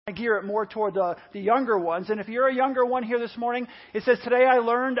gear it more toward the younger ones. And if you're a younger one here this morning, it says, today I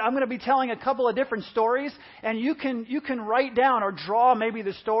learned, I'm going to be telling a couple of different stories, and you can write down or draw maybe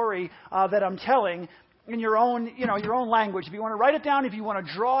the story that I'm telling in your own language. If you want to write it down, if you want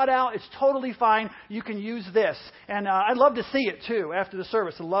to draw it out, it's totally fine. You can use this. And I'd love to see it too after the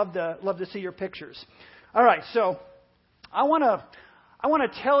service. I'd love to see your pictures. All right, so I want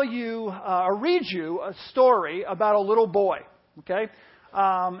to tell you or read you a story about a little boy. Okay?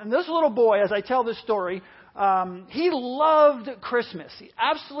 And this little boy, as I tell this story, he loved Christmas. He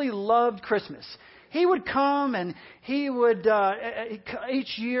absolutely loved Christmas. He would come and he would,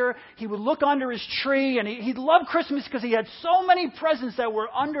 each year, he would look under his tree, and he loved Christmas because he had so many presents that were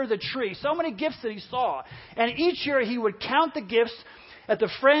under the tree, so many gifts that he saw. And each year he would count the gifts that the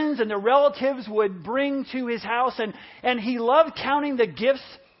friends and the relatives would bring to his house. And he loved counting the gifts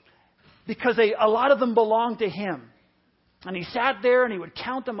because a lot of them belonged to him. And he sat there and he would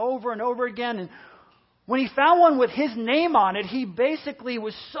count them over and over again. And when he found one with his name on it, he basically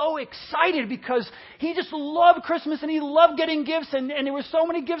was so excited because he just loved Christmas and he loved getting gifts. And there were so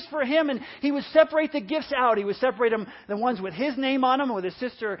many gifts for him. And he would separate the gifts out. He would separate them, the ones with his name on them, with his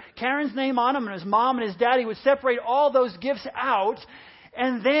sister Karen's name on them, and his mom and his dad. He would separate all those gifts out.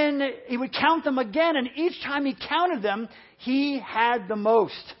 And then he would count them again. And each time he counted them, he had the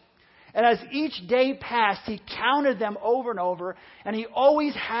most. And as each day passed, he counted them over and over, and he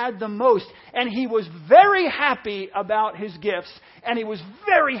always had the most. And he was very happy about his gifts, and he was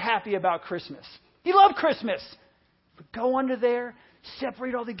very happy about Christmas. He loved Christmas. He would go under there,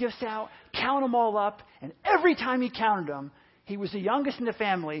 separate all the gifts out, count them all up, and every time he counted them, he was the youngest in the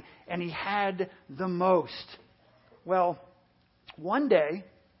family, and he had the most. Well, one day,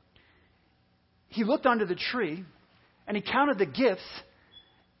 he looked under the tree, and he counted the gifts,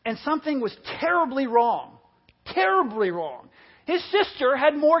 and something was terribly wrong. Terribly wrong. His sister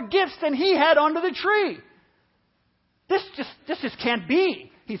had more gifts than he had under the tree. This just can't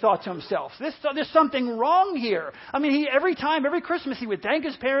be, he thought to himself. There's something wrong here. I mean, every Christmas, he would thank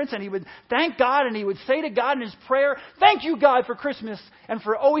his parents, and he would thank God, and he would say to God in his prayer, thank you, God, for Christmas, and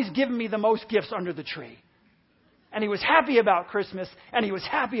for always giving me the most gifts under the tree. And he was happy about Christmas, and he was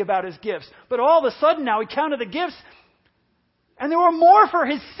happy about his gifts. But all of a sudden now, he counted the gifts, and there were more for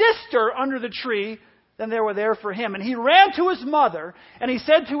his sister under the tree than there were there for him. And he ran to his mother, and he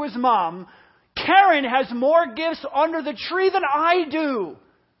said to his mom, Karen has more gifts under the tree than I do.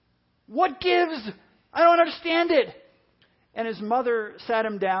 What gives? I don't understand it. And his mother sat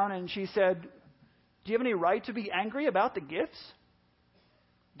him down, and she said, do you have any right to be angry about the gifts?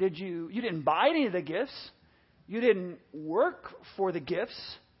 You didn't buy any of the gifts. You didn't work for the gifts.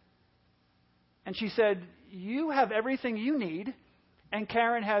 And she said, you have everything you need, and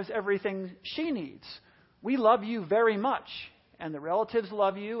Karen has everything she needs. We love you very much, and the relatives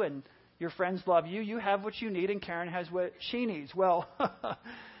love you, and your friends love you. You have what you need, and Karen has what she needs. Well,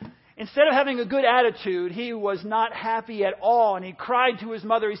 instead of having a good attitude, he was not happy at all, and he cried to his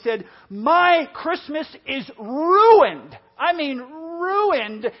mother. He said, my Christmas is ruined. I mean,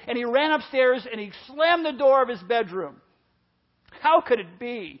 ruined. And he ran upstairs, and he slammed the door of his bedroom. How could it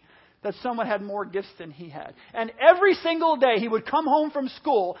be that someone had more gifts than he had? And every single day he would come home from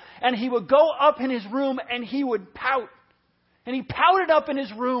school and he would go up in his room and he would pout. And he pouted up in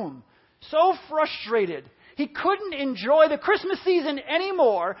his room, so frustrated. He couldn't enjoy the Christmas season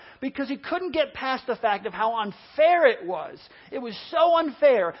anymore because he couldn't get past the fact of how unfair it was. It was so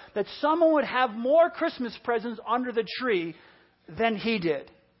unfair that someone would have more Christmas presents under the tree than he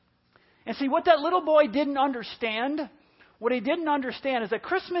did. And see, what that little boy didn't understand, what he didn't understand is that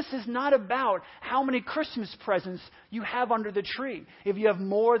Christmas is not about how many Christmas presents you have under the tree, if you have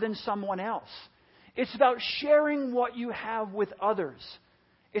more than someone else. It's about sharing what you have with others.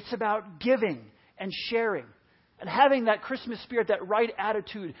 It's about giving and sharing and having that Christmas spirit, that right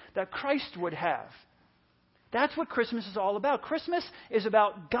attitude that Christ would have. That's what Christmas is all about. Christmas is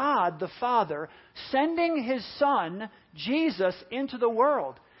about God the Father sending His Son, Jesus, into the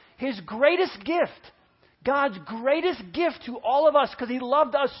world. His greatest gift. God's greatest gift to all of us, because He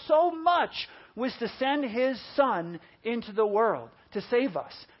loved us so much, was to send His Son into the world to save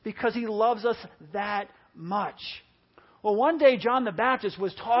us, because He loves us that much. Well, one day John the Baptist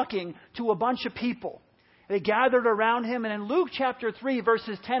was talking to a bunch of people. They gathered around him, and in Luke chapter 3,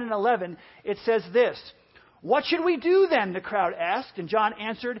 verses 10 and 11, it says this, what should we do then? The crowd asked, and John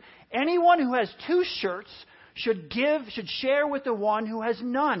answered, anyone who has 2 shirts should share with the one who has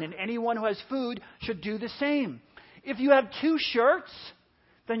none, and anyone who has food should do the same. If you have 2 shirts,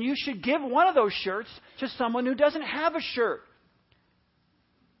 then you should give one of those shirts to someone who doesn't have a shirt.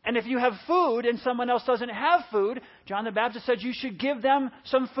 And if you have food and someone else doesn't have food, John the Baptist said you should give them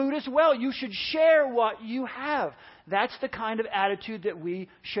some food as well. You should share what you have. That's the kind of attitude that we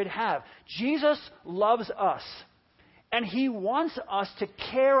should have. Jesus loves us. And He wants us to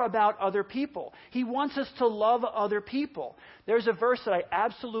care about other people. He wants us to love other people. There's a verse that I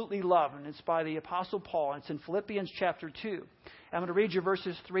absolutely love, and it's by the Apostle Paul, and it's in Philippians chapter 2. I'm going to read you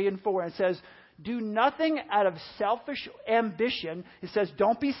verses 3 and 4, and it says, do nothing out of selfish ambition. It says,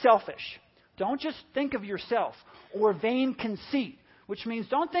 don't be selfish. Don't just think of yourself, or vain conceit, which means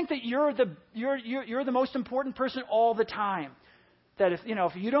don't think that you're the most important person all the time. That if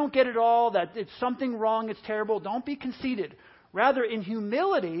you don't get it all, that it's something wrong, it's terrible, don't be conceited. Rather, in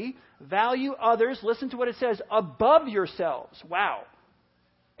humility, value others, listen to what it says, above yourselves. Wow.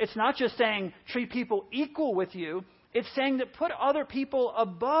 It's not just saying treat people equal with you. It's saying that put other people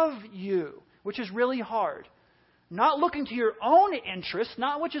above you, which is really hard. Not looking to your own interests,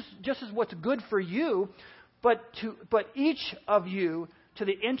 not which is just as what's good for you, but each of you to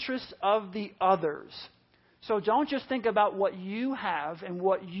the interests of the others. So don't just think about what you have and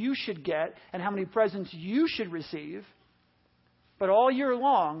what you should get and how many presents you should receive, but all year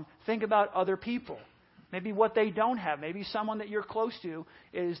long, think about other people. Maybe what they don't have. Maybe someone that you're close to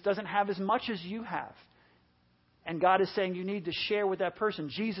doesn't have as much as you have. And God is saying you need to share with that person.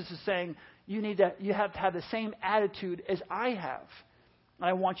 Jesus is saying you have to have the same attitude as I have.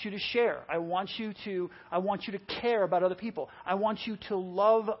 I want you to share. I want you to care about other people. I want you to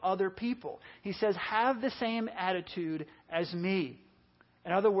love other people. He says, have the same attitude as me.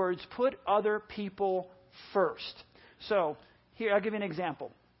 In other words, put other people first. So, here, I'll give you an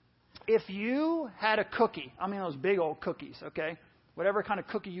example. If you had a cookie, those big old cookies, okay? Whatever kind of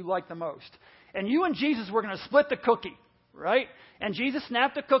cookie you like the most. And you and Jesus were going to split the cookie, right? And Jesus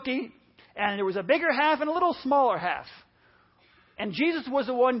snapped the cookie, and there was a bigger half and a little smaller half. And Jesus was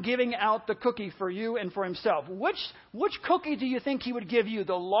the one giving out the cookie for you and for himself. Which cookie do you think he would give you?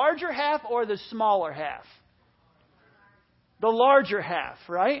 The larger half or the smaller half? The larger half,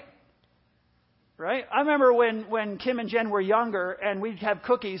 right? Right? I remember when Kim and Jen were younger and we'd have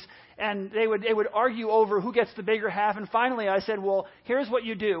cookies and they would argue over who gets the bigger half. And finally I said, well, here's what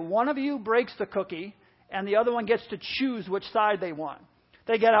you do. One of you breaks the cookie and the other one gets to choose which side they want.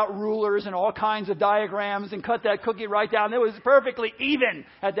 They get out rulers and all kinds of diagrams and cut that cookie right down. It was perfectly even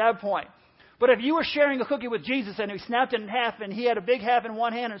at that point. But if you were sharing a cookie with Jesus and he snapped it in half and he had a big half in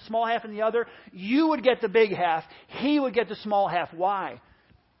one hand and a small half in the other, you would get the big half. He would get the small half. Why?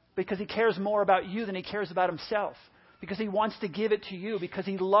 Because he cares more about you than he cares about himself. Because he wants to give it to you. Because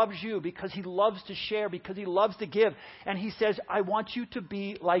he loves you. Because he loves to share. Because he loves to give. And he says, I want you to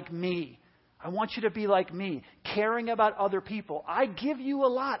be like me. I want you to be like me, caring about other people. I give you a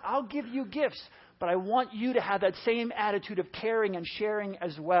lot. I'll give you gifts. But I want you to have that same attitude of caring and sharing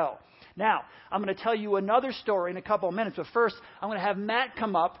as well. Now, I'm going to tell you another story in a couple of minutes. But first, I'm going to have Matt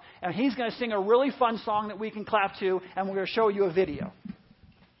come up. And he's going to sing a really fun song that we can clap to. And we're going to show you a video.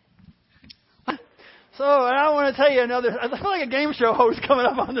 So, and I want to tell you I feel like a game show host coming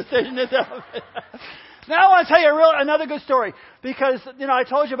up on the stage in this episode. Now I want to tell you another good story. Because, I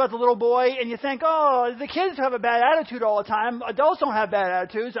told you about the little boy, and you think, oh, the kids have a bad attitude all the time. Adults don't have bad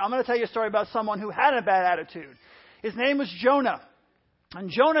attitudes. I'm going to tell you a story about someone who had a bad attitude. His name was Jonah. And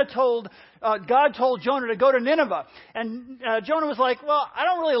God told Jonah to go to Nineveh. And Jonah was like, well, I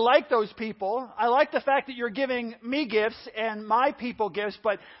don't really like those people. I like the fact that you're giving me gifts and my people gifts,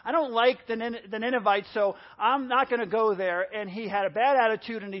 but I don't like the Ninevites, so I'm not going to go there. And he had a bad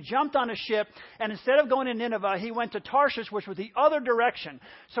attitude, and he jumped on a ship. And instead of going to Nineveh, he went to Tarshish, which was the other direction.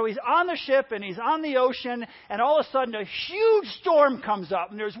 So he's on the ship, and he's on the ocean, and all of a sudden a huge storm comes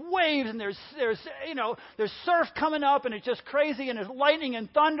up. And there's waves, and there's surf coming up, and it's just crazy, and there's lightning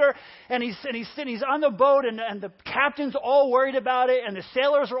and thunder, and he's on the boat, and the captain's all worried about it, and the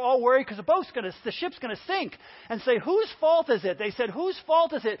sailors are all worried because the ship's going to sink, and say, whose fault is it? They said, whose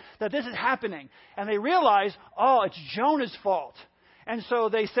fault is it that this is happening? And they realize, oh, it's Jonah's fault. And so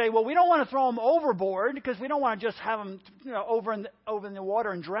they say, well, we don't want to throw him overboard because we don't want to just have him over in the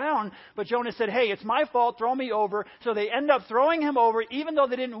water and drown. But Jonah said, hey, it's my fault. Throw me over. So they end up throwing him over even though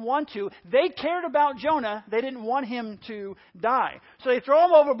they didn't want to. They cared about Jonah. They didn't want him to die. So they throw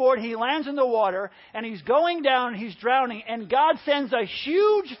him overboard. He lands in the water and he's going down. He's drowning. And God sends a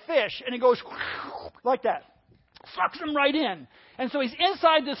huge fish and he goes like that. Sucks him right in. And so he's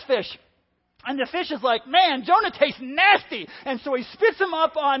inside this fish. And the fish is like, man, Jonah tastes nasty. And so he spits him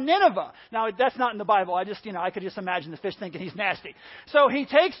up on Nineveh. Now, that's not in the Bible. I could just imagine the fish thinking he's nasty. So he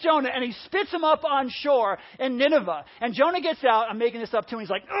takes Jonah and he spits him up on shore in Nineveh. And Jonah gets out. I'm making this up too. And he's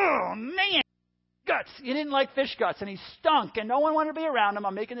like, oh, man. guts. He didn't like fish guts, and he stunk, and no one wanted to be around him.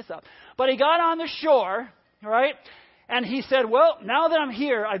 I'm making this up. But he got on the shore, right? And he said, well, now that I'm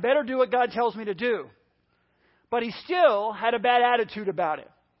here, I better do what God tells me to do. But he still had a bad attitude about it.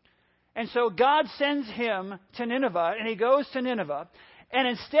 And so God sends him to Nineveh, and he goes to Nineveh. And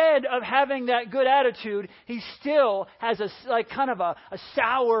instead of having that good attitude, he still has a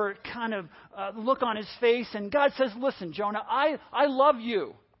sour kind of look on his face. And God says, listen, Jonah, I love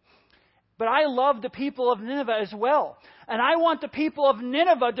you. But I love the people of Nineveh as well. And I want the people of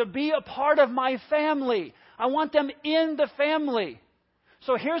Nineveh to be a part of my family. I want them in the family.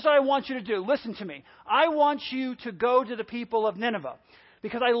 So here's what I want you to do. Listen to me. I want you to go to the people of Nineveh,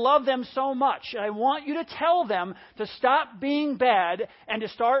 because I love them so much. And I want you to tell them to stop being bad and to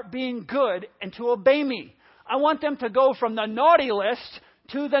start being good and to obey me. I want them to go from the naughty list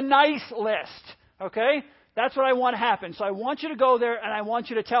to the nice list. Okay? That's what I want to happen. So I want you to go there and I want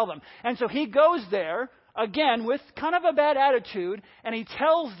you to tell them. And so he goes there, again, with kind of a bad attitude, and he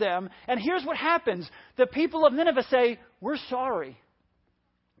tells them, and here's what happens. The people of Nineveh say, we're sorry.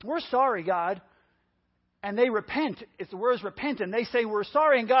 We're sorry, God. And they repent. It's the word is repent. And they say, we're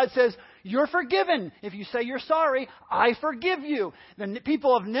sorry. And God says, you're forgiven. If you say you're sorry, I forgive you. The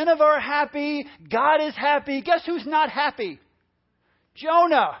people of Nineveh are happy. God is happy. Guess who's not happy?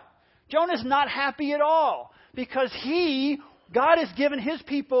 Jonah. Jonah's not happy at all. Because God has given his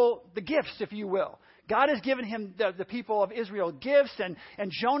people the gifts, if you will. God has given him the people of Israel gifts, and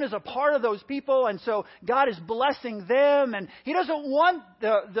Jonah's a part of those people, and so God is blessing them, and he doesn't want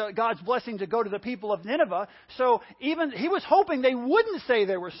God's blessing to go to the people of Nineveh. So even he was hoping they wouldn't say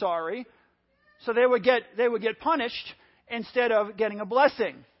they were sorry, so they would get punished instead of getting a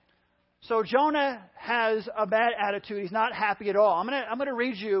blessing. So Jonah has a bad attitude. He's not happy at all. I'm going to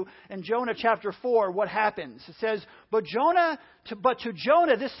read you in Jonah chapter 4 what happens. It says, But to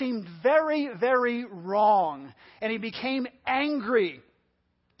Jonah this seemed very, very wrong, and he became angry.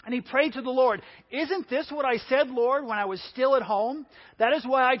 And he prayed to the Lord, isn't this what I said, Lord, when I was still at home? That is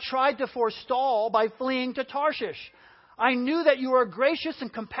why I tried to forestall by fleeing to Tarshish. I knew that you are a gracious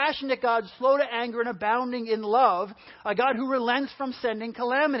and compassionate God, slow to anger and abounding in love, a God who relents from sending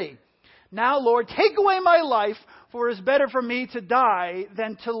calamity. Now, Lord, take away my life, for it is better for me to die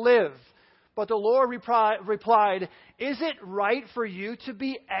than to live. But the Lord replied, is it right for you to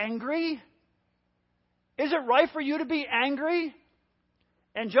be angry? Is it right for you to be angry?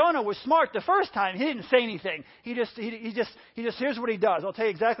 And Jonah was smart the first time. He didn't say anything. He just here's what he does. I'll tell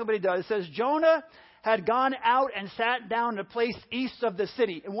you exactly what he does. It says, Jonah had gone out and sat down in a place east of the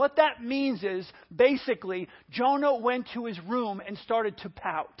city. And what that means is, basically, Jonah went to his room and started to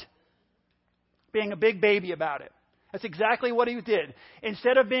pout, being a big baby about it. That's exactly what he did.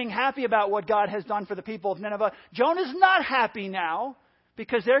 Instead of being happy about what God has done for the people of Nineveh, Jonah's not happy now,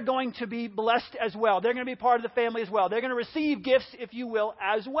 because they're going to be blessed as well. They're going to be part of the family as well. They're going to receive gifts, if you will,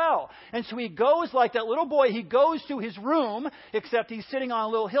 as well. And so he goes like that little boy. He goes to his room, except he's sitting on a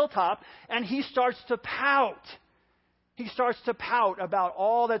little hilltop, and he starts to pout. He starts to pout about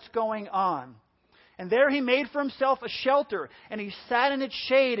all that's going on. And there he made for himself a shelter, and he sat in its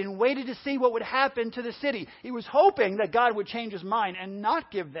shade and waited to see what would happen to the city. He was hoping that God would change his mind and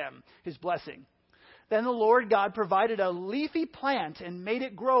not give them his blessing. Then the Lord God provided a leafy plant and made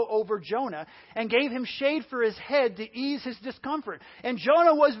it grow over Jonah and gave him shade for his head to ease his discomfort. And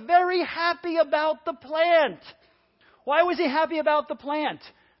Jonah was very happy about the plant. Why was he happy about the plant?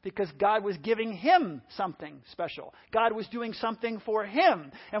 Because God was giving him something special. God was doing something for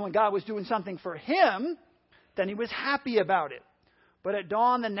him. And when God was doing something for him, then he was happy about it. But at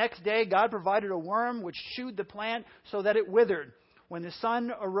dawn the next day, God provided a worm which chewed the plant so that it withered. When the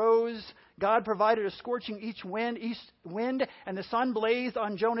sun arose, God provided a scorching east wind, and the sun blazed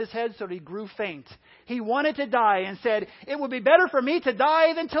on Jonah's head so that he grew faint. He wanted to die and said, it would be better for me to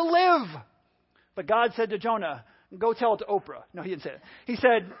die than to live. But God said to Jonah, go tell it to Oprah. No, he didn't say it. He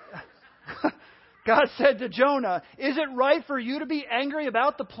said, God said to Jonah, is it right for you to be angry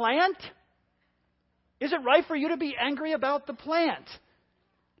about the plant? Is it right for you to be angry about the plant?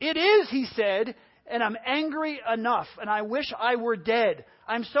 It is, he said, and I'm angry enough, and I wish I were dead.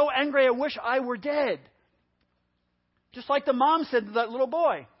 I'm so angry, I wish I were dead. Just like the mom said to that little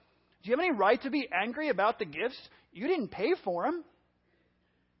boy, do you have any right to be angry about the gifts? You didn't pay for them.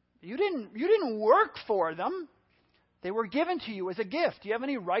 You didn't work for them. They were given to you as a gift. Do you have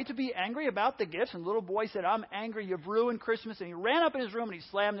any right to be angry about the gifts? And the little boy said, I'm angry. You've ruined Christmas. And he ran up in his room and he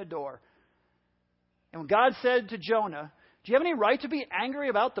slammed the door. And when God said to Jonah, do you have any right to be angry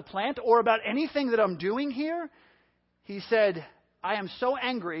about the plant or about anything that I'm doing here? He said, I am so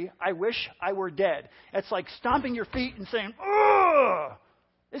angry, I wish I were dead. It's like stomping your feet and saying, ugh!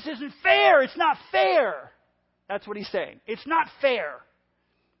 This isn't fair. It's not fair. That's what he's saying. It's not fair.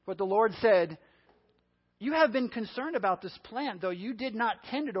 But the Lord said, you have been concerned about this plant, though you did not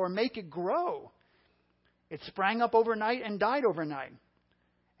tend it or make it grow. It sprang up overnight and died overnight.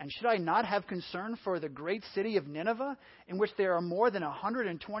 And should I not have concern for the great city of Nineveh, in which there are more than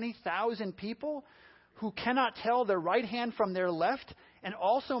 120,000 people who cannot tell their right hand from their left, and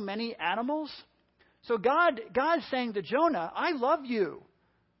also many animals? So God's saying to Jonah, I love you.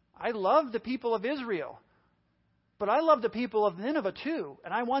 I love the people of Israel. But I love the people of Nineveh too.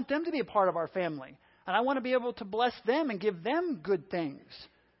 And I want them to be a part of our family. And I want to be able to bless them and give them good things.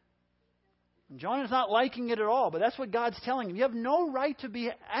 And Jonah's not liking it at all. But that's what God's telling him. You have no right to be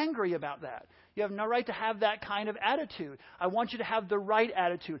angry about that. You have no right to have that kind of attitude. I want you to have the right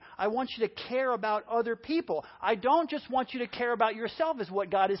attitude. I want you to care about other people. I don't just want you to care about yourself, is what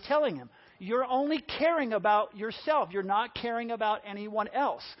God is telling him. You're only caring about yourself. You're not caring about anyone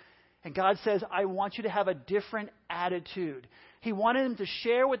else. And God says, I want you to have a different attitude. He wanted him to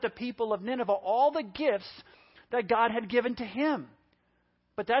share with the people of Nineveh all the gifts that God had given to him.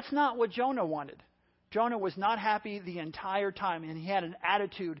 But that's not what Jonah wanted. Jonah was not happy the entire time, and he had an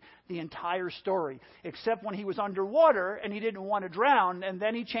attitude the entire story, except when he was underwater and he didn't want to drown, and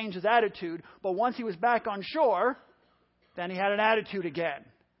then he changed his attitude. But once he was back on shore, then he had an attitude again.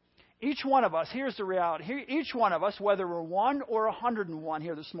 Each one of us, here's the reality, each one of us, whether we're 1 or 101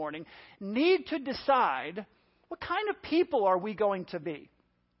 here this morning, need to decide what kind of people are we going to be.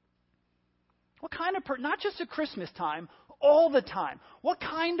 What kind of not just at Christmas time, all the time. What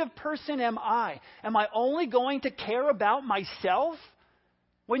kind of person am I? Am I only going to care about myself?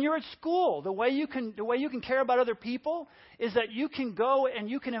 When you're at school, the way you can care about other people is that you can go and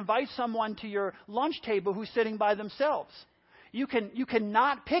you can invite someone to your lunch table who's sitting by themselves. You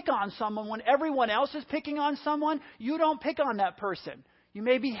cannot pick on someone when everyone else is picking on someone. You don't pick on that person. You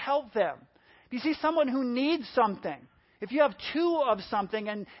maybe help them. If you see someone who needs something, if you have 2 of something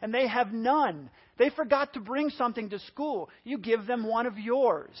and they have none, they forgot to bring something to school, you give them one of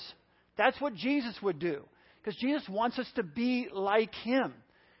yours. That's what Jesus would do, because Jesus wants us to be like him.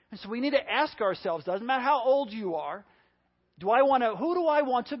 And so we need to ask ourselves, doesn't matter how old you are, who do I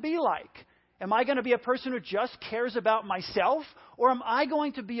want to be like? Am I going to be a person who just cares about myself? Or am I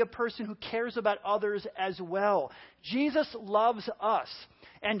going to be a person who cares about others as well? Jesus loves us.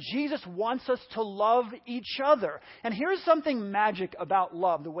 And Jesus wants us to love each other. And here's something magic about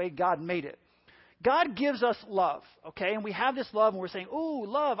love, the way God made it. God gives us love, okay? And we have this love and we're saying, ooh,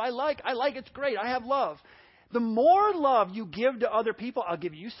 love, I like, it's great, I have love. The more love you give to other people, I'll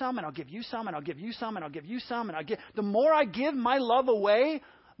give you some, and I'll give you some, and I'll give you some, and I'll give you some, and the more I give my love away,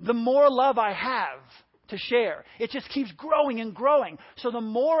 the more love I have to share. It just keeps growing and growing. So the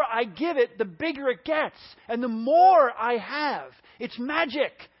more I give it, the bigger it gets. And the more I have. It's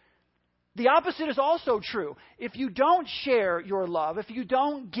magic. The opposite is also true. If you don't share your love, if you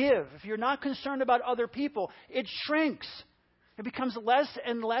don't give, if you're not concerned about other people, it shrinks. It becomes less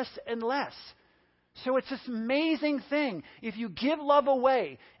and less and less. So it's this amazing thing. If you give love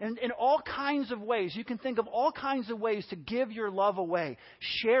away in all kinds of ways, you can think of all kinds of ways to give your love away,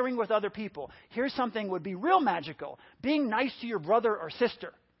 sharing with other people. Here's something would be real magical. Being nice to your brother or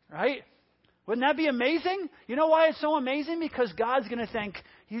sister, right? Wouldn't that be amazing? You know why it's so amazing? Because God's going to think,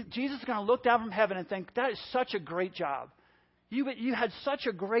 Jesus is going to look down from heaven and think, that is such a great job. You had such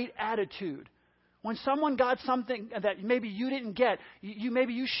a great attitude. When someone got something that maybe you didn't get,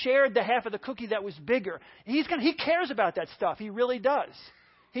 maybe you shared the half of the cookie that was bigger. He cares about that stuff. He really does.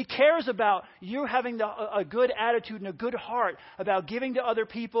 He cares about you having a good attitude and a good heart about giving to other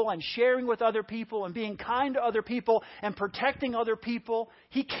people and sharing with other people and being kind to other people and protecting other people.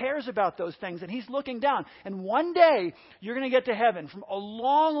 He cares about those things, and he's looking down. And one day, you're going to get to heaven from a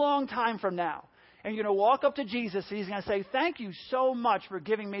long, long time from now. And you're going to walk up to Jesus, and he's going to say, thank you so much for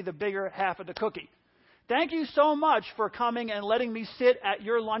giving me the bigger half of the cookie. Thank you so much for coming and letting me sit at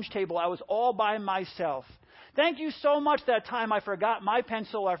your lunch table. I was all by myself. Thank you so much that time I forgot my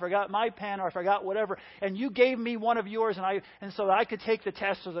pencil, or I forgot my pen, or I forgot whatever, and you gave me one of yours, and so that I could take the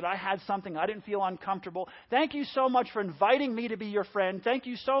test, so that I had something. I didn't feel uncomfortable. Thank you so much for inviting me to be your friend. Thank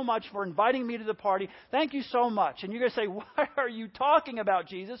you so much for inviting me to the party. Thank you so much. And you're going to say, what are you talking about,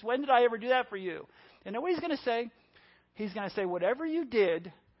 Jesus? When did I ever do that for you? And know what he's going to say? He's going to say, whatever you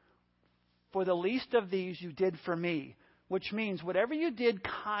did for the least of these, you did for me. Which means whatever you did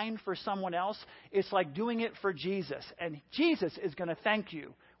kind for someone else, it's like doing it for Jesus. And Jesus is going to thank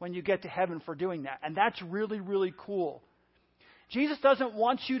you when you get to heaven for doing that. And that's really, really cool. Jesus doesn't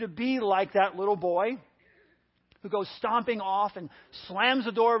want you to be like that little boy who goes stomping off and slams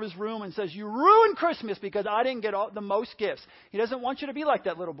the door of his room and says, "You ruined Christmas because I didn't get the most gifts." He doesn't want you to be like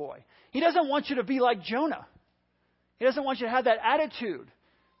that little boy. He doesn't want you to be like Jonah. He doesn't want you to have that attitude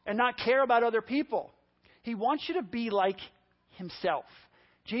and not care about other people. He wants you to be like himself.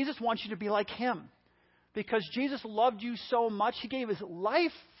 Jesus wants you to be like him because Jesus loved you so much, he gave his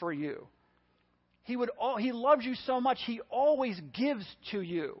life for you. He loves you so much, he always gives to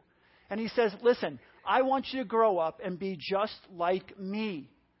you. And he says, listen, I want you to grow up and be just like me.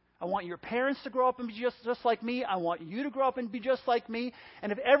 I want your parents to grow up and be just like me. I want you to grow up and be just like me.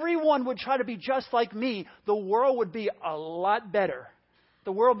 And if everyone would try to be just like me, the world would be a lot better.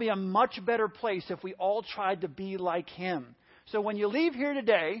 The world would be a much better place if we all tried to be like him. So when you leave here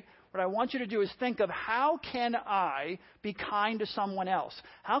today, what I want you to do is think of, how can I be kind to someone else?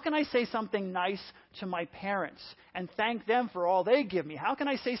 How can I say something nice to my parents and thank them for all they give me? How can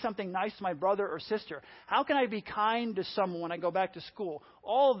I say something nice to my brother or sister? How can I be kind to someone when I go back to school?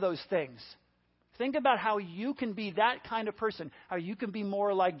 All of those things. Think about how you can be that kind of person, how you can be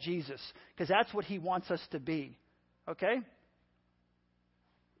more like Jesus, because that's what he wants us to be. Okay?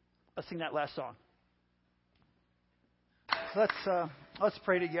 Let's sing that last song. Let's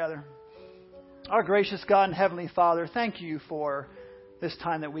pray together. Our gracious God and Heavenly Father, thank you for this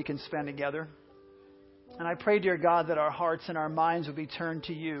time that we can spend together. And I pray, dear God, that our hearts and our minds will be turned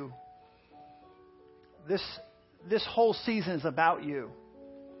to you. This whole season is about you,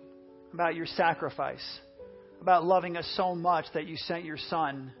 about your sacrifice, about loving us so much that you sent your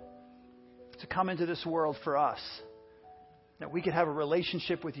Son to come into this world for us, that we could have a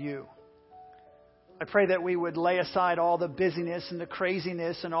relationship with you. I pray that we would lay aside all the busyness and the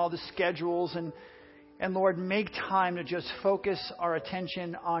craziness and all the schedules and Lord, make time to just focus our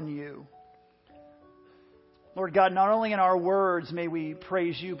attention on you. Lord God, not only in our words may we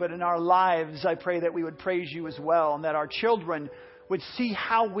praise you, but in our lives, I pray that we would praise you as well, and that our children would see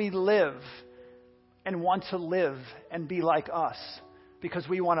how we live and want to live and be like us, because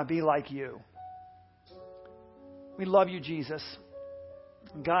we want to be like you. We love you, Jesus.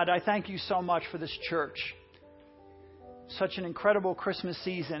 God, I thank you so much for this church. Such an incredible Christmas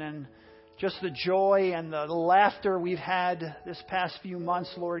season, and just the joy and the laughter we've had this past few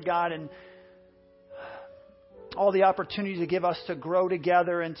months, Lord God, and all the opportunity to give us to grow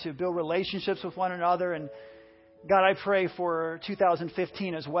together and to build relationships with one another. And God, I pray for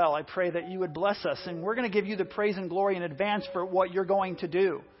 2015 as well. I pray that you would bless us, and we're going to give you the praise and glory in advance for what you're going to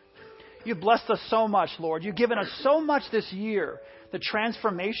do. You've blessed us so much, Lord. You've given us so much this year. The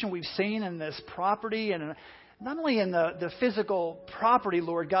transformation we've seen in this property, and not only in the physical property,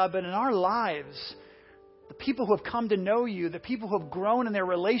 Lord God, but in our lives. The people who have come to know you, the people who have grown in their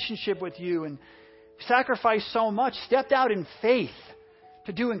relationship with you and sacrificed so much, stepped out in faith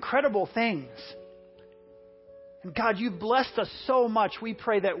to do incredible things. And God, you've blessed us so much. We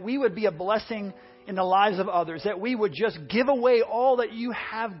pray that we would be a blessing in the lives of others, that we would just give away all that you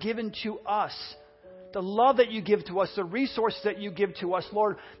have given to us. The love that you give to us, the resources that you give to us,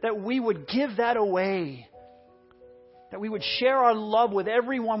 Lord, that we would give that away. That we would share our love with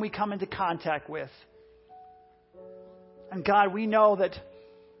everyone we come into contact with. And God, we know that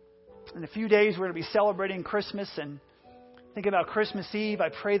in a few days we're going to be celebrating Christmas, and think about Christmas Eve. I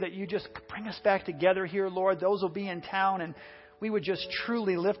pray that you just bring us back together here, Lord. Those will be in town, and we would just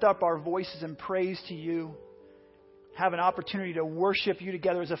truly lift up our voices in praise to you. Have an opportunity to worship you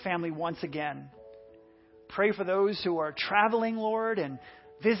together as a family once again. Pray for those who are traveling, Lord, and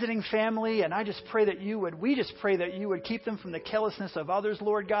visiting family. And I just pray that we just pray that you would keep them from the carelessness of others,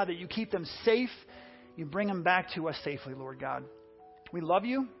 Lord God, that you keep them safe. You bring them back to us safely, Lord God. We love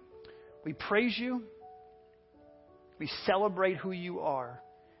you. We praise you. We celebrate who you are.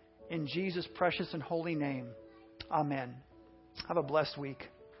 In Jesus' precious and holy name. Amen. Have a blessed week.